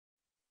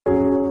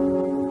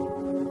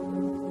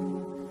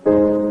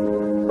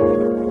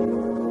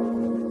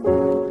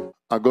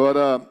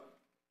Agora,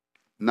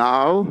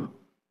 Now,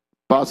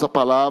 passo a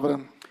palavra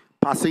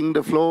passing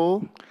the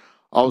floor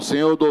ao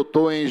senhor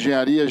doutor em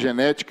engenharia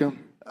genética,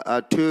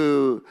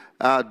 to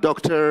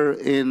Doctor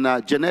in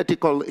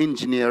Genetical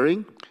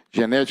Engineering,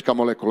 genética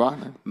molecular,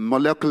 né?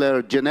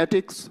 Molecular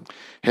Genetics,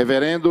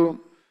 Reverendo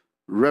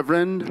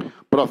Reverend,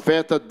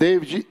 Profeta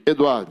David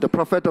Eduardo. the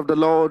Prophet of the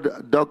Lord,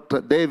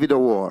 Dr. David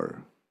Owuor.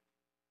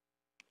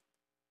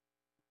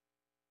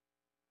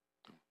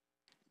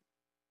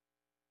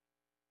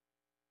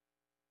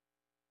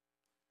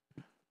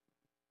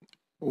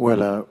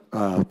 Well,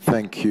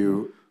 thank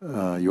you,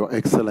 Your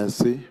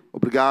Excellency.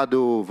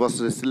 Obrigado,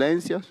 Vossas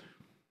Excelências.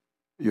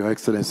 Your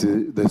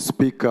Excellency, the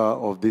speaker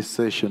of this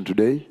session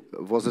today,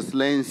 Vossa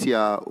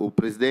Excelência, o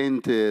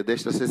presidente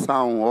desta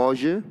sessão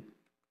hoje.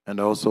 and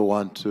I also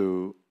want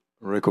to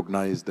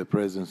recognize the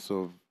presence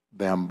of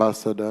the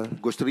ambassador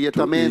Gostaria to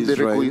também de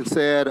Israel,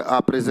 reconhecer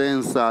a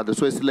presença da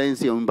Sua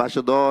Excelência, o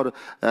embaixador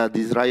de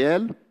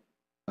Israel,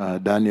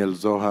 Daniel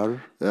Zohar,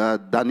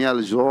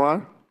 Daniel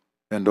Zohar,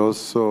 and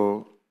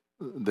also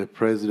the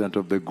president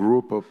of the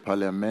group of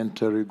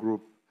parliamentary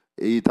group.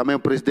 e também o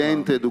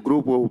presidente do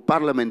grupo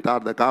parlamentar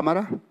da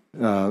Câmara,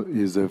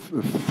 Is a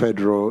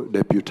federal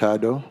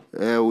deputado,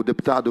 o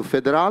deputado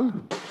federal,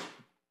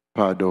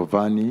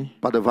 Padovani,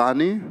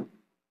 Padovani,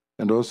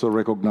 and also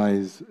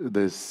recognize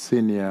the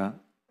senior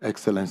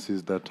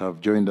excellencies that have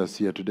joined us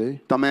here today.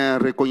 também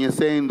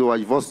reconhecendo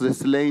as Vossas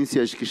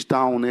Excelências que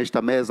estão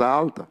nesta mesa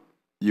alta.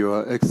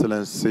 Your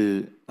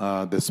Excellency,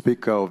 the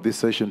speaker of this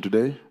session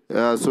today,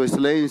 Sua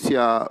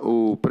Excelência,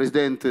 o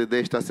presidente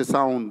desta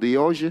sessão de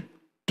hoje,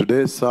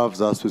 today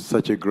serves us with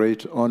such a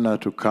great honor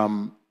to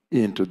come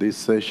into this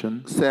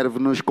session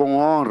serve-nos com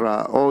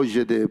honra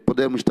hoje de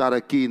podermos estar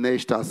aqui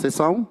nesta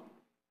sessão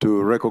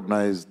to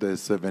recognize the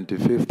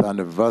 75th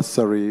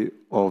anniversary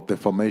of the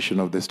formation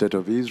of the State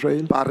of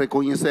Israel, para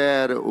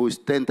reconhecer os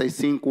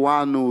 75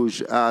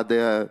 anos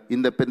da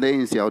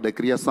independência ou da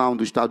criação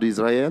do Estado de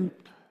Israel.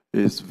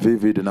 is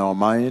vivid in our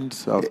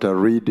minds after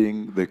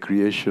reading the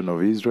creation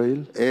of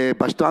Israel. É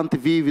bastante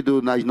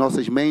vívido nas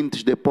nossas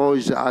mentes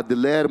depois de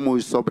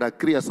lermos sobre a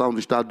criação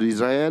do Estado de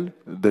Israel.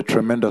 The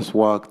tremendous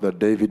work that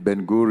David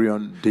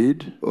Ben-Gurion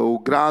did, O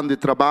grande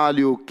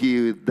trabalho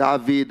que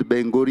David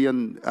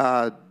Ben-Gurion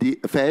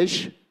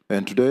fez.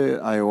 and today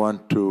I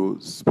want to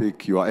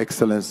speak, Your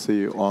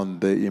Excellency, on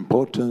the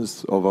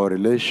importance of our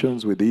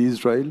relations with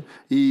Israel,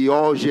 E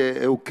hoje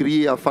eu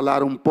queria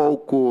falar um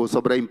pouco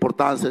sobre a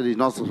importância das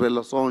nossas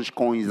relações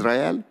com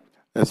Israel,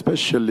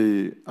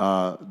 especially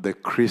the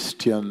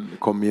Christian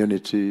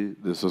community,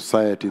 the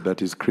society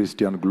that is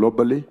Christian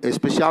globally.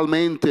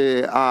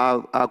 especialmente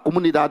a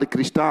comunidade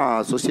cristã,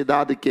 a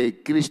sociedade que é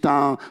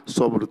cristã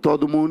sobre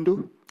todo o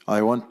mundo. I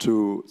want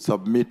to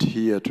submit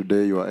here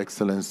today, Your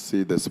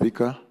Excellency, the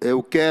Speaker,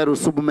 Eu quero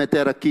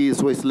submeter aqui,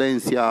 Sua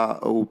Excelência,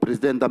 o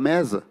presidente da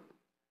mesa,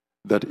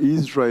 that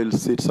Israel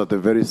sits at the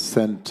very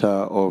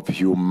center of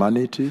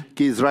humanity,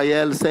 que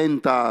Israel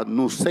senta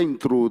no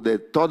centro de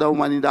toda a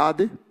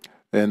humanidade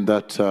and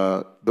that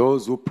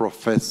those who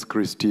profess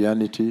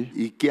Christianity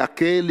e que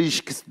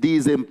aqueles que se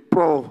dizem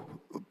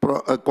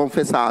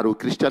confessar o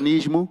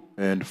cristianismo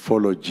and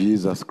follow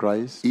Jesus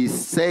Christ. e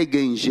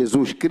seguem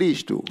Jesus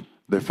Cristo.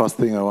 The first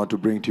thing I want to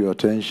bring to your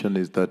attention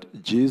is that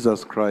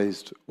Jesus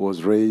Christ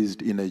was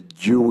raised in a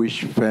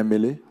Jewish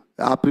family.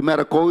 A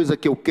primeira coisa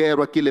que eu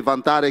quero aqui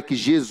levantar é que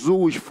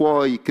Jesus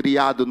foi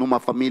criado numa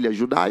família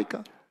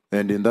judaica.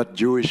 And in that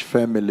Jewish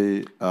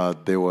family,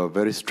 they were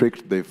very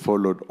strict. They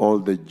followed all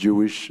the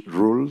Jewish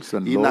rules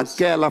and E laws.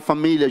 naquela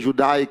família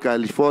judaica,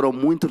 eles foram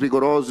muito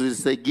rigorosos e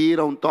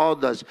seguiram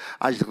todas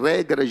as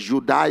regras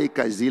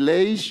judaicas e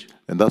leis.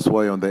 And that's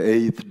why on the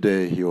 8th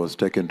day, he was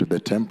taken to the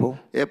temple.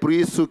 É por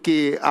isso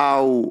que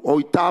ao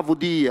 8º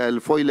dia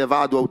ele foi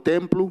levado ao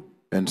templo.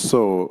 And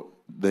so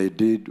they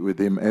did with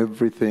him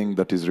everything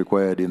that is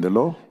required in the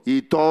law.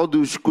 E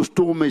todos os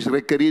costumes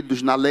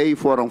requeridos na lei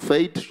foram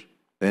feitos.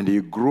 And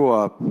he grew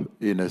up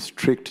in a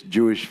strict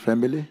Jewish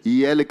family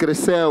E ele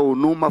cresceu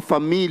numa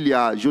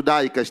família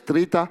judaica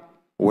estrita,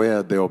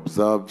 where they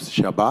observed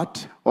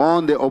Shabbat.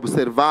 onde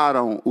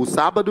observaram o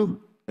sábado.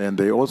 And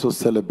they also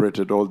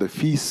celebrated all the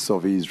feasts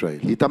of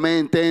Israel. E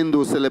também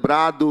tendo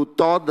celebrado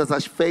todas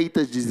as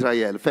festas de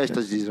Israel.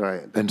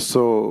 And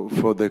so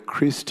for the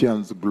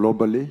Christians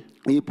globally,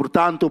 E,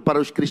 portanto, para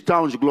os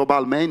cristãos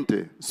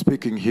globalmente,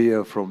 speaking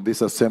here from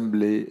this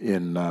assembly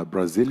in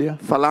Brasilia,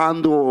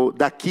 falando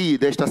daqui,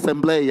 desta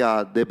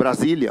Assembleia de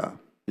Brasília,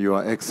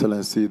 Your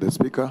Excellency, the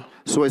Speaker,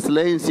 Sua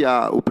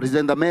Excelência, o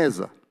presidente da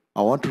mesa,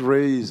 I want to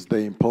raise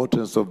the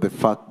importance of the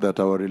fact that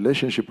our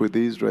relationship with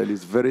Israel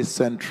is very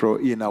central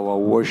in our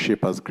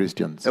worship as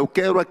Christians. eu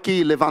quero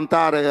aqui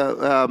levantar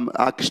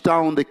a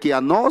questão de que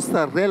a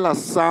nossa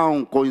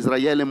relação com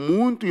Israel é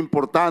muito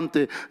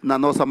importante na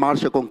nossa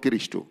marcha com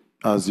Cristo.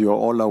 As you're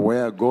all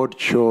aware, God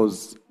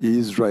chose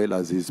Israel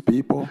as his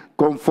people.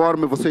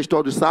 Conforme vocês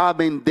todos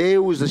sabem,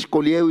 Deus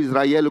escolheu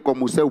Israel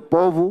como seu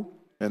povo.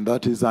 And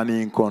that is an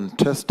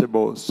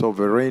incontestable,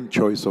 sovereign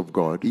choice of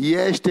God. E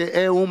esta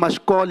é uma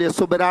escolha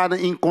soberana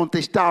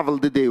incontestável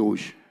de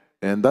Deus.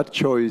 And that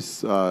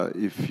choice,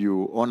 if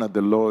you honor the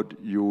Lord,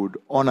 you would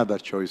honor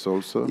that choice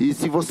also. E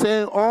se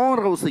você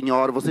honra o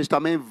Senhor, você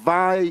também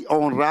vai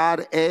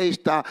honrar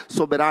esta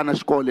soberana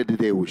escolha de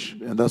Deus.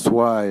 And that's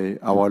why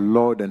our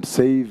Lord and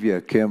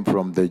Savior came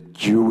from the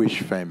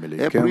Jewish family,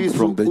 É por came isso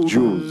from the o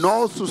Jews.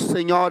 nosso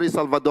Senhor e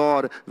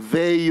Salvador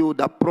veio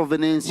da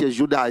proveniência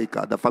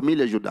judaica, da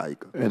família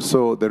judaica. And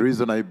so the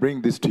reason I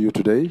bring this to you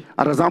today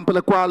A razão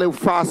pela qual eu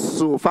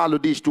falo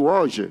disto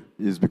hoje,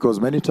 is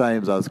because many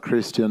times as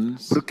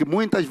Christians, porque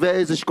muitas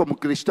vezes como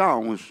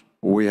cristãos,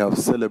 we have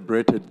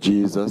celebrated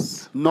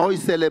Jesus nós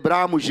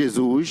celebramos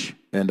Jesus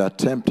and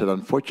attempted,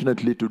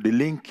 unfortunately, to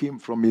delink him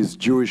from his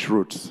Jewish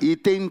roots. e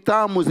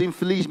tentamos,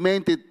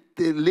 infelizmente,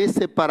 lhe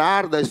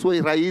separar das suas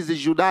raízes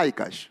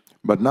judaicas.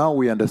 But now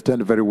we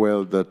understand very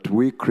well that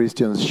we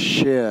Christians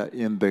share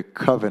in the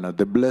covenant,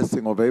 the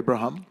blessing of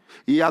Abraham.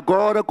 E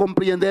agora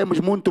compreendemos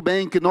muito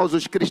bem que nós,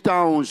 os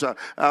cristãos,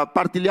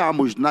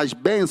 partilhamos nas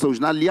bênçãos,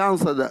 na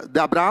aliança de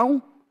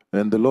Abraão.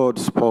 And the Lord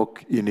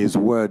spoke in his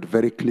word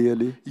very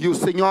clearly E o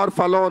Senhor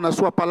falou na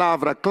sua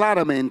palavra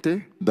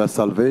claramente that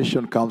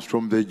salvation comes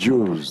from the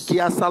Jews. que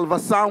a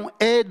salvação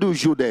é dos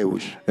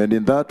judeus. And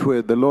in that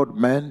way, the Lord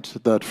meant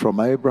that from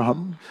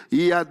Abraham,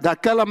 E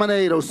daquela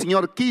maneira o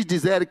Senhor quis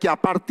dizer que a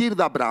partir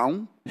de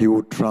Abraão, he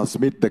would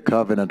transmit the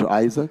covenant to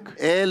Isaac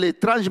ele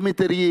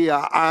transmitiria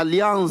a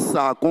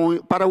aliança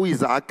para o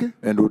Isaac,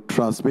 and would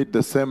transmit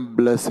the same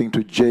blessing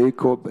to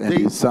Jacob and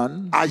his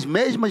sons. as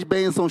mesmas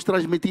bênçãos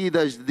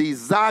transmitidas de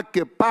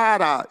Isaac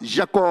para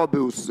Jacob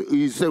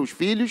e seus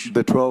filhos,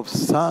 The 12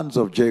 sons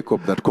of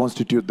Jacob that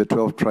constitute the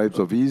 12 tribes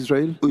of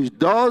Israel. os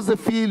 12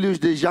 filhos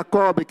de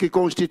Jacob que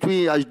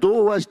constituem as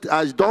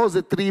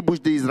 12 tribos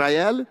de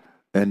Israel,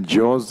 And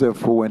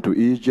Joseph, who went to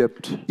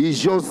Egypt. e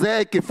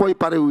José que foi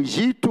para o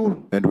Egito.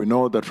 And we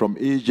know that from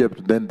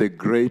Egypt, then the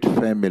great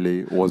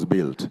family was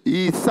built.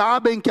 E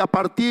sabem que a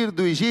partir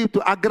do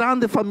Egito a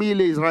grande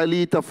família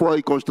israelita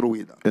foi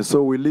construída. And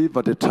so we live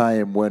at a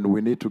time when we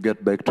need to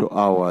get back to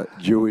our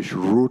Jewish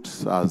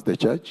roots as the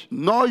church.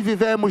 Nós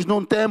vivemos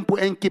num tempo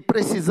em que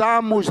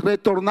precisamos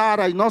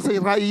retornar às nossas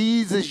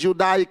raízes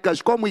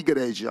judaicas como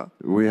igreja.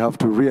 We have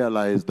to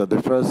realize that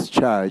the first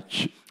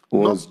church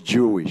was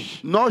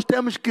Jewish. Nós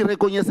temos que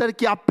reconhecer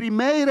que a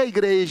primeira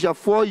igreja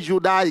foi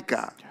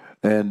judaica.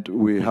 And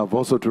we have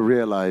also to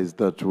realize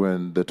that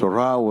when the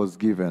Torah was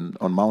given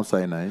on Mount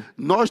Sinai,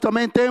 Nós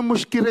também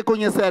temos que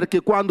reconhecer que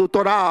quando o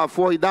Torá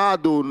foi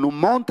dado no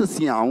Monte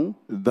Sião,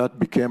 that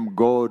became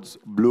God's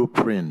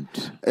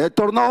blueprint.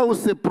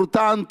 tornou-se,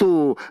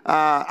 portanto,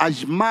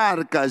 as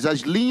marcas, as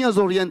linhas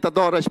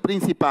orientadoras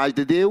principais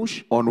de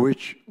Deus, On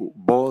which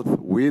both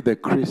we, the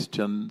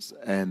Christians,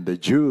 and the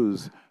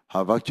Jews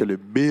have actually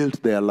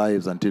built their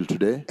lives until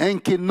today. em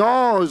que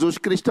nós, os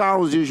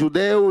cristãos e os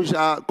judeus,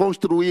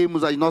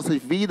 construímos as nossas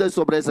vidas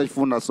sobre essas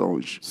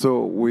fundações.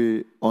 So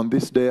we, on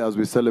this day, as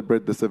we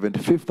celebrate the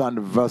 75th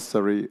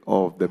anniversary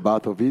of the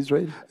birth of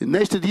Israel,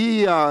 Neste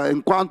dia,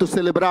 enquanto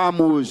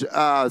celebramos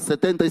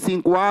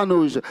 75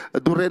 anos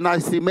do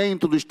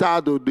renascimento do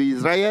Estado de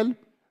Israel,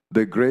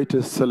 the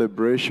greatest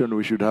celebration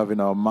we should have in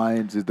our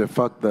minds is the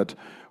fact that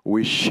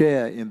we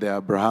share in the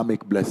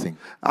Abrahamic blessing.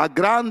 a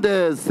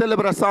grande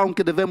celebração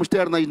que devemos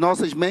ter nas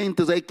nossas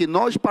mentes é que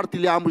nós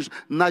partilhamos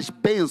nas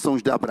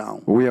bênçãos de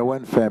Abraão. We are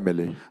one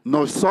family.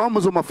 Nós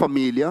somos uma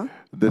família.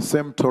 The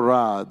same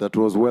Torah that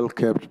was well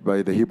kept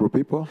by the Hebrew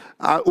people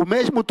O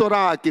mesmo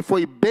Torá que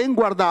foi bem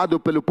guardado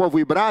pelo povo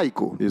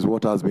hebraico is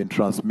what has been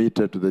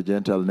transmitted to the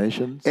Gentile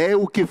nations. é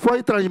o que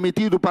foi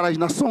transmitido para as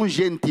nações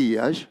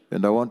gentias.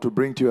 And I want to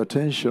bring to your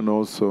attention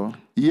also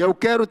E eu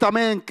quero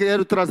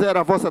trazer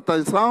a vossa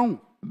atenção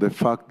the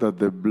fact that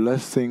the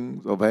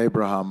blessings of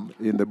Abraham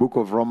in the book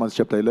of Romans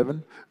chapter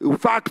 11, o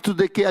facto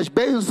de que as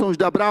bênçãos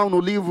de Abraão no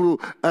livro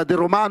de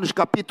Romanos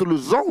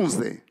capítulos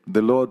 11, the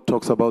Lord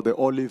talks about the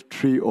olive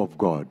tree of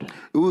God.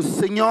 o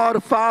Senhor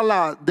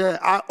fala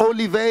da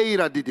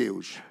oliveira de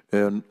Deus.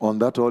 And on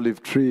that olive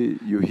tree,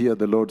 you hear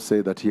the Lord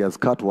say that he has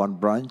cut one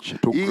branch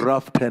to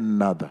graft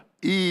another.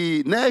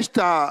 E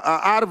nesta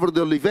árvore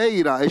de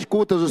oliveira,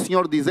 escutas o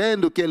Senhor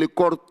dizendo que ele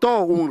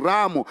cortou um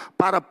ramo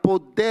para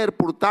poder,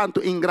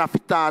 portanto,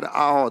 engraftar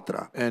a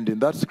outra. And in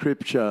that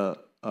scripture,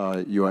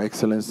 Your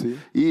Excellency,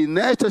 E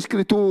nesta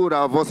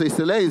escritura, Vossa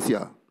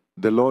Excelência,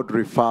 the Lord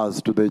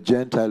refers to the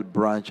Gentile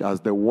branch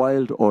as the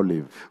wild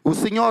olive. o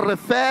Senhor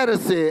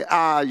refere-se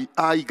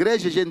à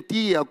igreja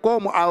gentia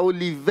como a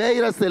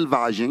oliveira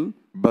selvagem,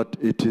 But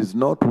it is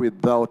not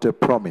without a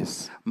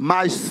promise.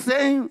 mas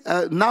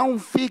não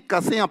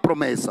fica sem a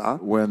promessa.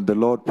 When the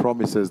Lord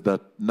promises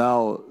that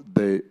now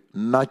the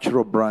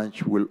natural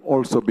branch will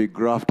also be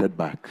grafted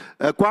back.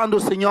 Quando o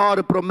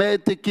Senhor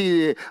promete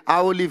que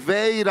a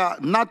oliveira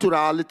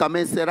natural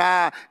também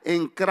será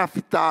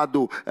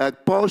engraftado,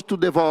 posto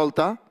de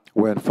volta.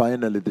 when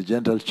finally the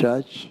Gentile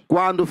church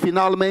quando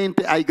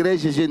finalmente a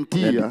igreja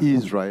gentia and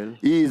Israel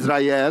e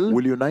Israel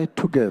will unite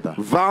together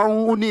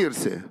vão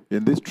unir-se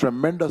in this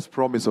tremendous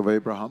promise of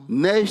Abraham,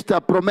 nesta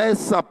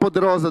promessa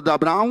poderosa de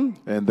Abraão,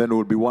 and then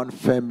will be one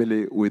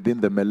family within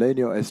the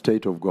millennial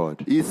estate of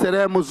God. e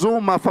seremos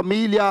uma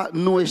família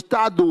no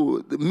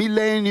estado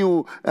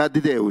milênio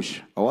de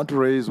Deus. I want to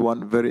raise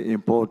one very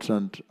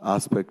important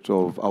aspect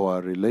of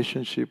our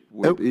relationship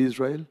with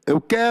Israel. Eu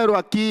quero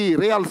aqui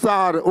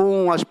realçar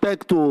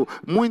aspecto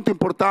muito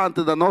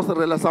importante da nossa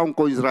relação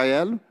com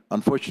Israel.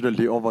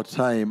 Unfortunately, over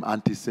time,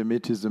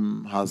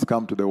 anti-Semitism has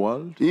come to the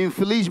world.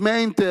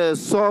 Infelizmente,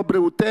 sobre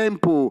o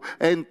tempo,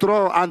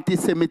 entrou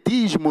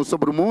antissemitismo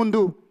sobre o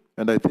mundo.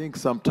 And I think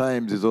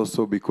sometimes it's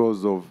also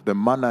because of the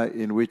manner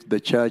in which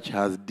the church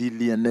has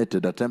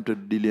attempted to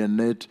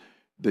delineate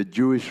the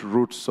Jewish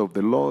roots of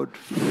the Lord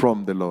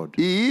from the Lord.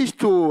 E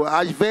isto,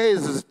 às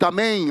vezes,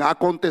 também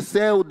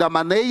aconteceu da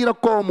maneira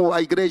como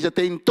a igreja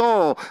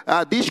tentou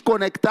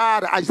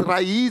desconectar as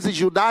raízes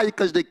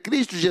judaicas de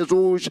Cristo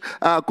Jesus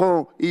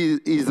com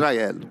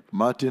Israel.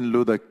 Martin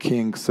Luther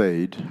King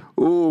said,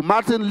 O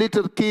Martin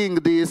Luther King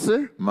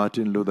disse,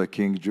 Martin Luther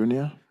King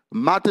Jr.,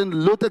 Martin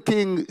Luther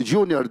King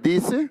Jr.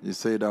 disse, he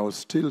said, I will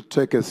still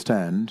take a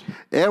stand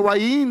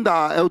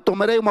eu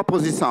tomarei uma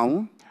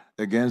posição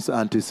against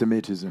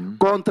anti-Semitism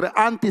contra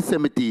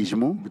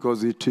antissemitismo,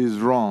 because it is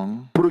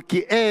wrong,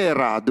 porque é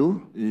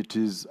errado, it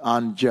is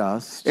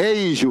unjust, é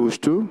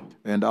injusto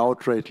and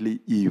outrightly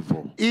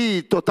evil.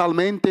 e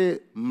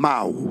totalmente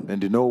mau.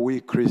 And you know, we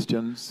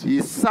Christians,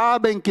 E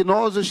sabem que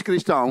nós, os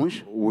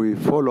cristãos, we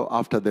follow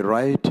after the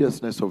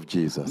righteousness of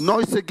Jesus.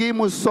 nós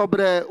seguimos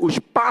sobre os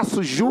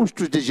passos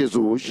justos de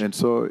Jesus. And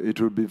so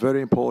it will be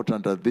very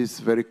important at this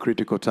very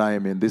critical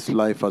time in this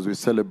life as we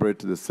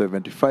celebrate the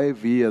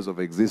 75 years of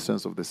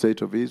existence of the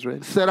state of Israel,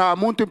 Será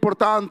muito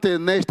importante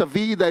nesta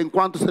vida,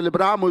 enquanto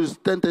celebramos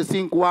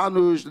 75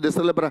 anos de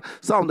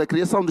celebração da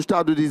criação do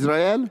Estado de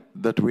Israel,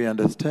 that we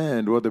understand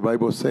what the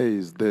Bible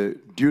says, the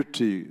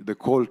duty, the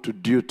call to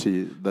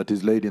duty that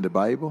is laid in the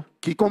Bible,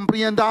 que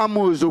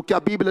compreendamos o que a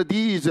Bíblia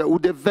diz, o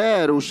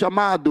dever, o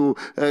chamado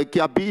que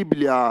a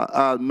Bíblia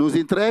nos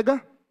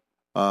entrega.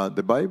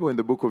 The Bible in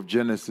the book of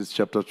Genesis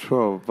chapter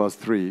 12 verse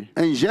 3,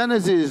 Em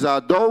Gênesis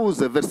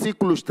 12,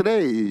 versículos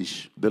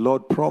 3, the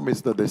Lord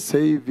promised that the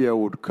Savior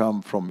would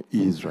come from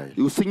Israel,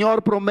 o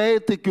Senhor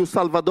promete que o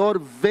Salvador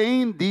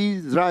vem de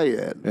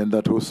Israel. and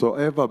that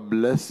whosoever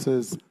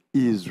blesses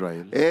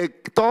Israel, É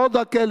todo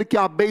aquele que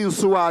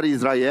abençoar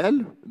Israel,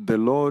 the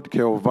Lord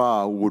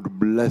Jehovah would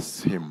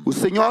bless him. o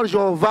Senhor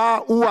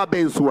Jeová o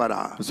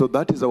abençoará. So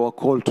that is our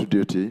call to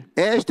duty,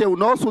 Este é o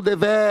nosso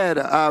dever,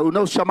 o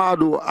nosso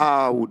chamado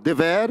ao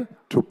dever,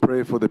 to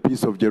pray for the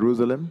peace of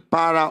Jerusalem.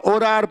 para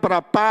orar para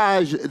a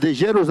paz de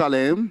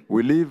Jerusalém.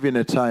 We live in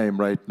a time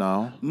right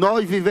now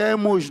Nós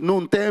vivemos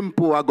num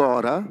tempo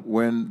agora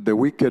when the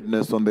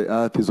wickedness on the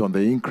earth is on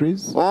the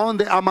increase,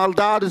 onde a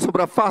maldade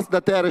sobre a face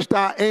da terra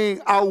está em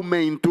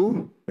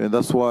aumento. and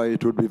that's why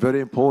it would be very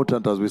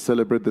important as we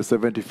celebrate the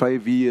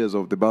 75 years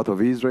of the birth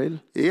of Israel,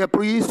 E é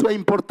por isso é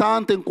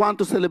importante,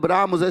 enquanto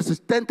celebramos esses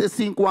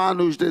 75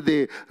 anos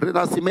de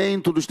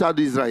renascimento do Estado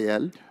de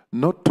Israel,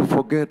 not to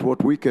forget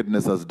what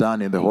wickedness has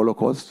done in the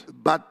Holocaust.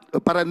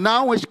 para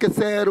não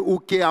esquecer o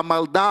que a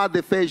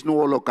maldade fez no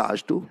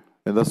Holocausto.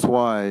 And that's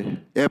why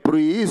É por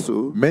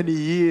isso, many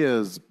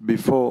years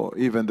before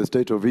even the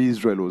state of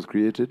Israel was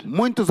created,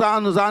 muitos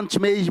anos antes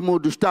mesmo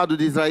do Estado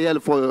de Israel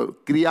foi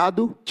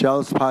criado,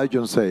 Charles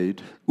Spurgeon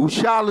said, o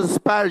Charles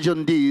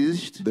Spurgeon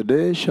diz the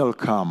day shall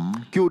come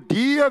que o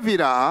dia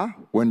virá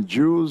when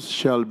Jews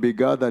shall be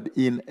gathered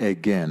in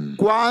again.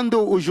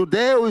 quando os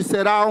judeus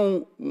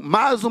serão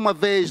mais uma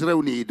vez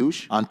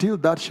reunidos. Until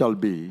that shall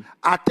be,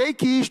 Até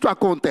que isto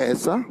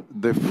aconteça,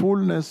 the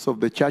fullness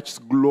of the church's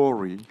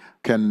glory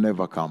can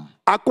never come.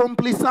 a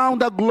compleção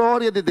da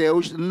glória de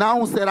Deus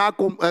não será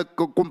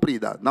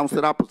cumprida, não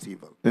será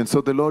possível. And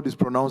so the Lord is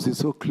pronouncing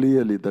so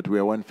clearly that we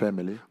are one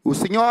family, O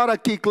Senhor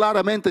aqui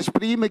claramente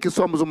exprime que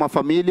somos uma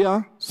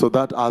família, so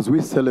that as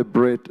we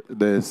celebrate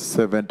the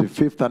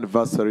 75th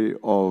anniversary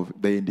of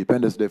the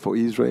Independence Day for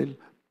Israel,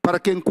 para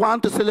que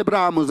enquanto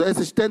celebramos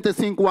esses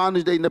 75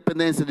 anos da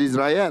independência de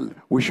Israel,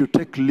 we should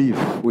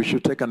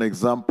take an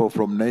example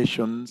from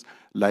nations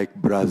like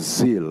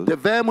Brazil,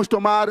 devemos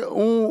tomar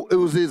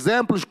os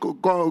exemplos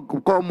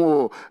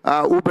como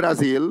o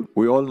Brasil.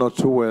 We all know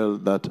too well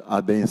that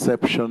at the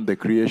inception, the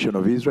creation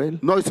of Israel,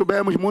 Nós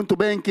sabemos muito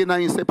bem que na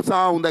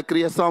incepção da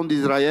criação de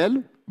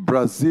Israel,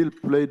 Brazil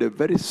played a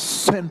very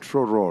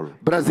central role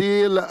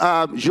Brasil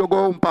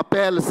jogou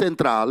papel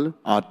central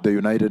at the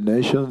United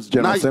Nations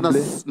General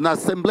Assembly. na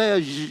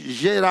Assembleia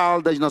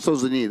Geral das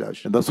Nações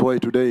Unidas. And that's why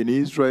today in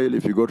Israel,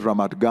 if you go to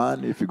Ramat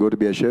Gan, if you go to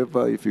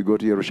Beersheba, if you go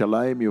to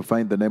Jerusalem, you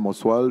find the name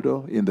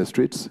Oswaldo in the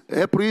streets.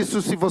 É por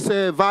isso, se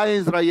você vai a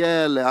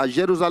Israel, a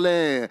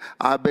Jerusalém,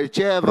 a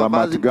Beersheba,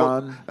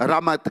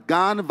 Ramat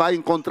Gan, vai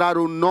encontrar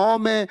o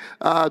nome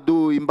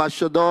do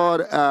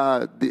embaixador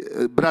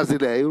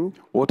brasileiro.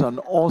 What an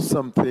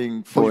awesome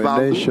thing for a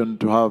nation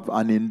to have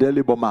an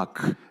indelible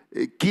mark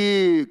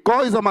Que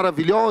coisa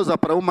maravilhosa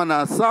para uma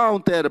nação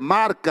ter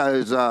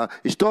marcas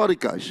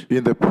históricas.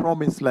 In the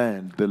promised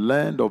land, the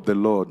land of the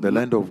Lord, the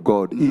land of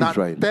God, Na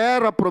Israel,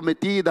 terra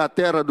prometida, a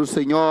terra do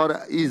Senhor,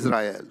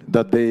 Israel.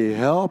 that they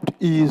helped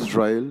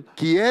Israel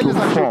Que eles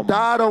to form.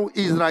 ajudaram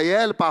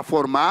Israel para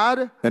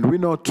formar. And we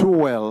know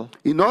too well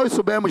E nós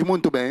sabemos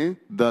muito bem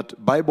that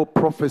Bible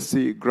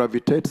prophecy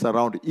gravitates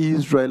around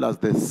Israel as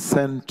the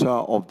center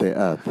of the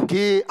earth.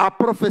 que a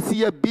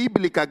profecia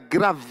bíblica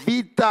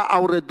gravita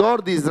ao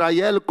redor de Israel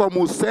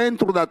como o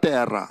centro da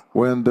terra.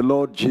 When the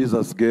Lord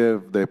Jesus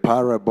gave the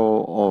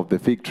parable of the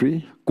fig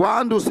tree,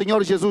 Quando o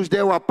Senhor Jesus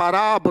deu a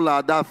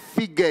parábola da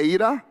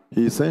figueira,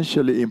 he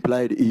essentially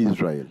implied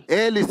Israel.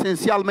 ele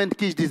essencialmente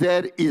quis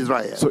dizer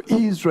Israel. So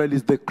Israel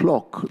is the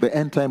clock, the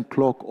end time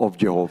clock of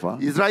Jehovah,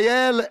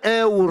 Israel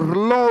é o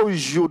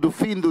relógio do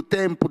fim do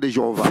tempo de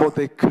Jeová, for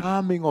the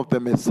coming of the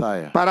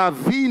Messiah para a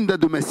vinda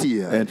do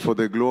Messias and for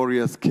the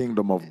glorious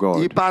kingdom of e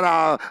God.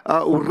 para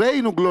o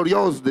reino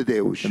glorioso de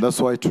Deus. And that's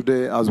why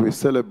today, as we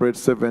celebrate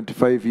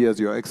 75 years,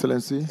 Your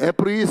Excellency, É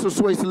por isso,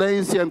 Sua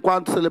Excelência,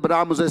 enquanto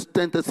celebramos esses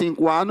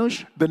 75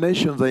 anos, the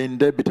nations are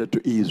indebted to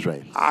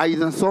Israel. as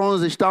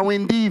nações estão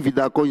em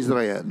dívida com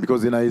Israel.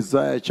 Because in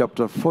Isaiah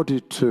chapter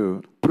 42,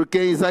 Porque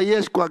em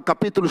Isaías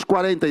capítulos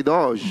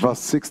 42,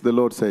 verse 6, the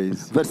Lord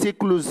says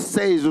versículo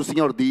 6, o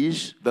Senhor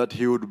diz: that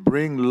He would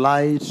bring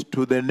light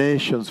to the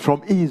nations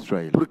from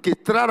Israel. porque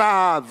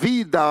trará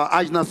vida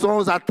às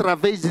nações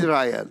através de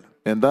Israel.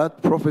 And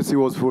that prophecy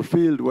was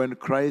fulfilled when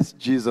Christ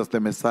Jesus, the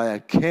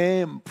Messiah,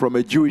 came from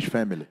a Jewish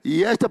family.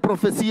 E esta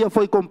profecia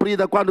foi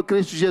cumprida quando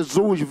Cristo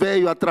Jesus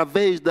veio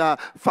através da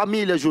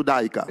família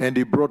judaica. And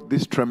He brought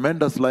this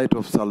tremendous light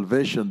of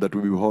salvation that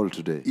we behold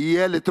today. E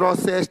ele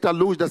trouxe esta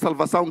luz da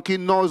salvação que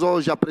nós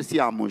hoje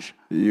apreciamos.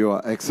 Your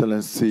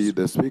Excellency,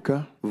 the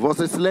Speaker,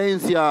 Vossa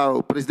Excelência,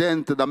 o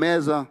presidente da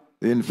mesa,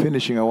 in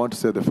finishing, I want to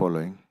say the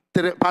following.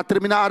 para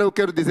terminar, eu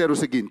quero dizer o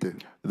seguinte: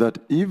 That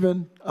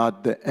even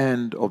at the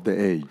end of the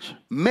age,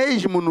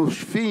 mesmo nos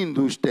fins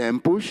dos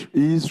tempos,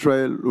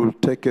 Israel will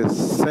take a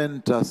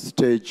center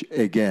stage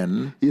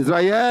again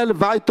Israel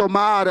vai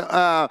tomar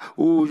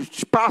o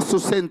espaço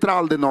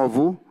central de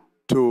novo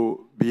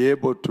to be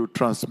able to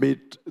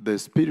transmit the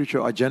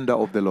spiritual agenda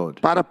of the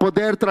Lord para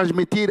poder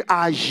transmitir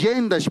a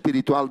agenda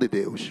espiritual de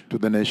Deus to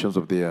the nations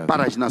of the earth.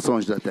 para as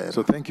nações da terra.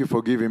 So thank you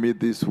for giving me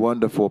this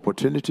wonderful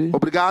opportunity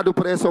Obrigado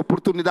por essa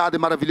oportunidade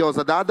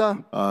maravilhosa dada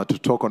to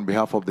talk on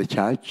behalf of the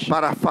church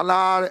para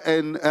falar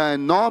em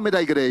nome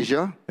da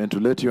igreja and to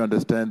let you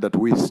understand that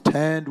we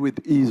stand with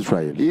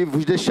Israel e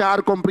vos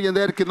deixar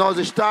compreender que nós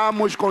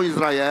estamos com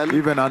Israel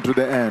even unto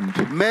the end.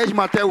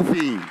 mesmo até o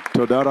fim.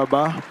 Toda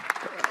rabba,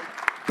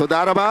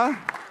 Toda rabá,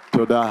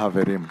 toda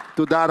haverim.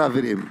 toda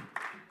haverim.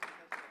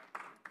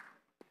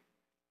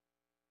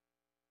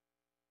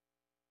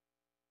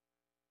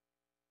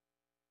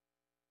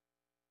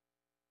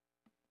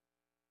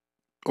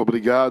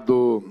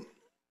 Obrigado,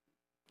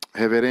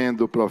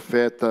 reverendo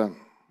profeta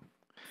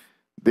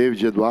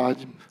David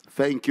Eduardo.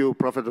 Thank you,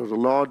 Prophet of the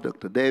Lord,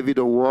 Dr. David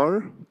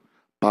Owuor.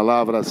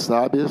 Palavras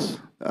sábias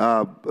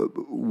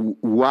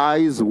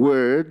Wise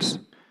words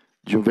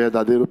de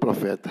verdadeiro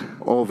profeta.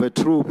 of a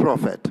true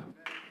prophet.